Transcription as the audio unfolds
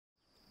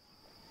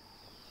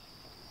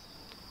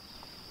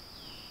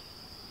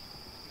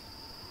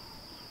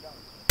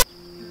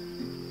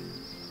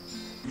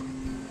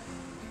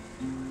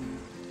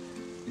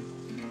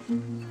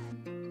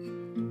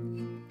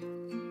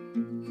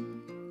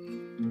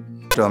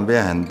转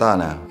变很大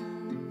呢，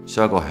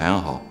效果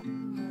很好，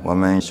我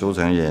们收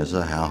成也是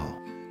很好。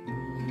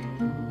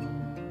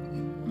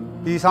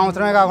ఈ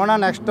సంవత్సరమే కాకుండా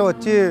నెక్స్ట్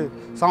వచ్చి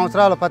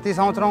సంవత్సరాలు ప్రతి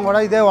సంవత్సరం కూడా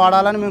ఇదే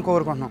వాడాలని మేము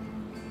కోరుకుంటున్నాం.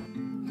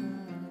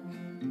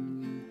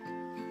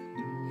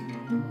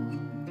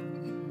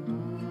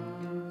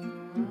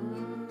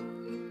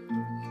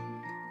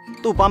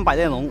 杜邦百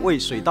列农为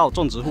水稻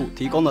种植户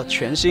提供了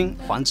全新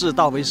防治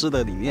稻飞虱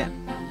的理念，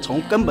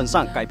从根本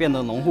上改变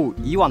了农户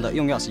以往的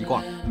用药习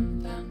惯。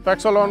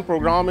Pexalon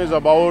program is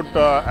about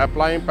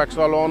applying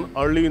Pexalon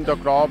early in the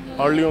crop,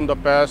 early on the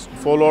pest,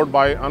 followed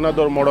by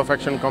another mode of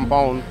action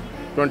compound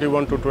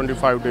 21 to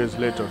 25 days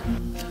later.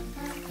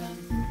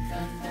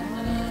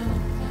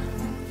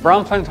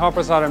 Brown plant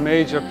hoppers are a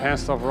major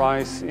pest of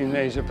rice in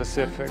Asia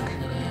Pacific.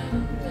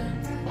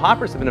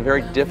 Hoppers have been a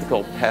very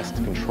difficult pest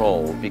to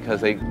control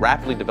because they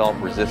rapidly develop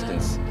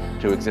resistance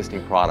to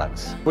existing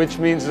products. Which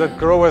means that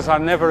growers are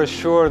never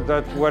assured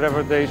that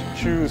whatever they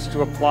choose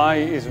to apply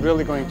is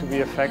really going to be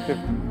effective.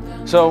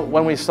 So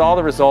when we saw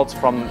the results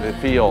from the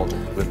field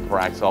with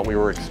Pyraxalt, we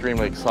were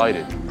extremely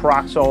excited.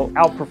 Pyraxalt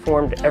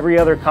outperformed every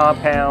other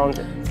compound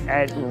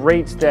at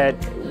rates that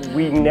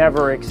we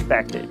never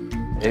expected.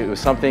 It was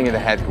something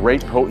that had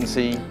great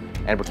potency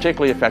and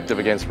particularly effective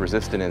against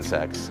resistant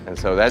insects. And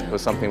so that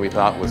was something we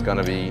thought was going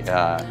to be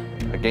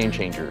a game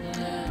changer.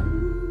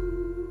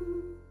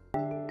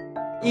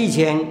 以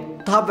前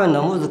大部分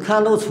农户是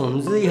看到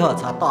虫子以后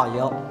才打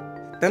药，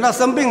等到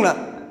生病了，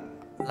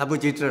来不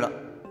及治了。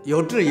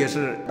有治也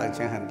是本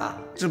钱很大，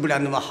治不了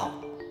那么好，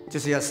就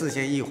是要事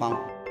先预防。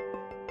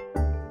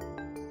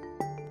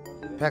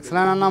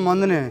Pexalon అన్న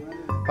మందుని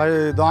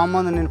దోమ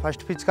మందు నేను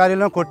first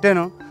పిచికారీలో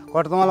కొట్టాను.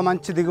 కొట్టడం వల్ల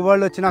మంచి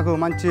దిగుబడులు వచ్చి నాకు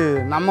మంచి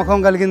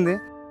నమ్మకం కలిగింది.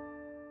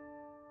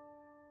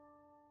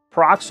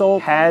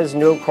 Pyraxalt has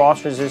no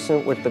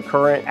cross-resistance with the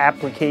current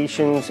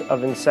applications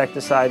of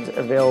insecticides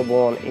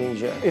available in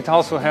Asia. It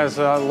also has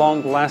a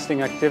long-lasting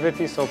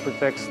activity, so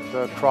protects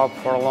the crop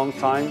for a long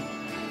time.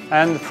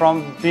 And from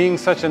being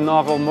such a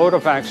novel mode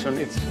of action,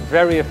 it's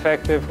very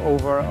effective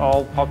over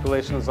all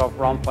populations of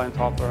brown plant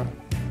hopper.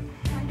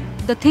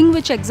 The thing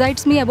which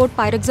excites me about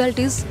Pyraxalt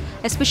is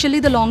especially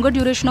the longer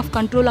duration of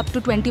control up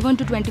to 21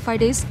 to 25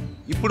 days.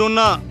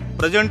 ఇప్పుడున్న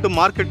present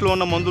మార్కెట్లో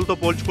ఉన్న మందులతో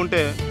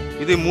పోల్చుకుంటే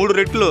ఇది 3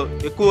 రెట్లు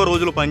ఎక్కువ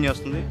రోజులు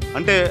పనిచేస్తుంది.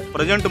 అంటే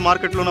ప్రజెంట్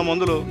మార్కెట్లో ఉన్న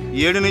మందులు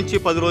 7 నుంచి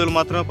 10 రోజులు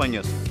మాత్రమే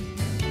పనిచేస్తాయి.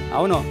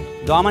 అవును,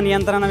 దోమ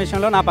నియంత్రణ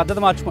విషయంలో నా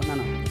పద్ధతి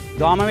మార్చుకుంటున్నాను.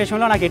 దోమ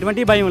విషయంలో నాకు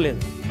ఎటువంటి భయం లేదు.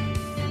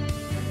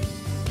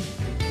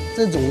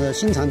 这种的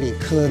新产品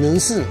可能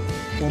是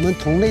我们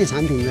同类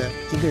产品的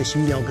一个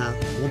新标杆，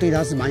我对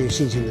它是蛮有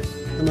信心的。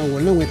那么我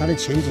认为它的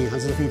前景还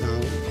是非常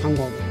宽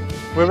广的。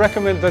We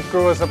recommend that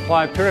growers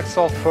apply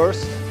Pyraxalt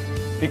first,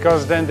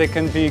 because then they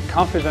can be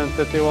confident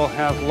that they will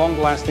have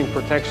long-lasting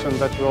protection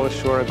that will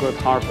assure a good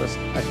harvest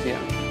at the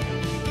end.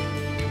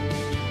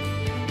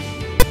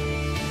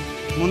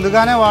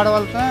 ముందుగానే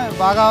వాడవలసిన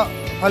బాగా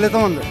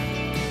ఫలితం ఉంది.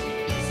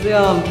 实际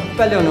上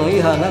半料农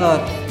以后那个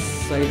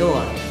水稻啊，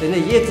真的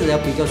叶子要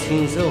比较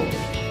清瘦，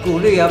谷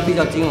类要比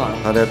较金黄。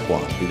它的管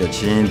比较轻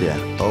一点，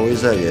高危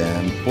色源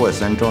不会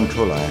生长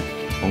出来，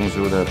红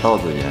熟的稻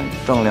子源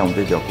重量比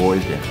较多一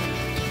点。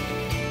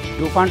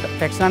 DuPont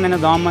Pexalon అనే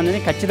దోమ మందుని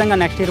ఖచ్చితంగా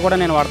నెక్స్ట్ ఇయర్ కూడా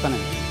నేను వాడతాను.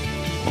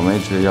 我们一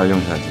直要用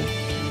下去。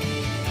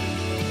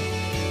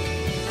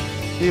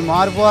ఈ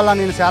మార్పు వల్ల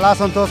నేను చాలా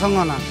సంతోషంగా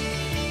ఉన్నాను.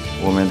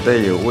我们对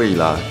未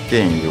来更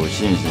有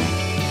信心。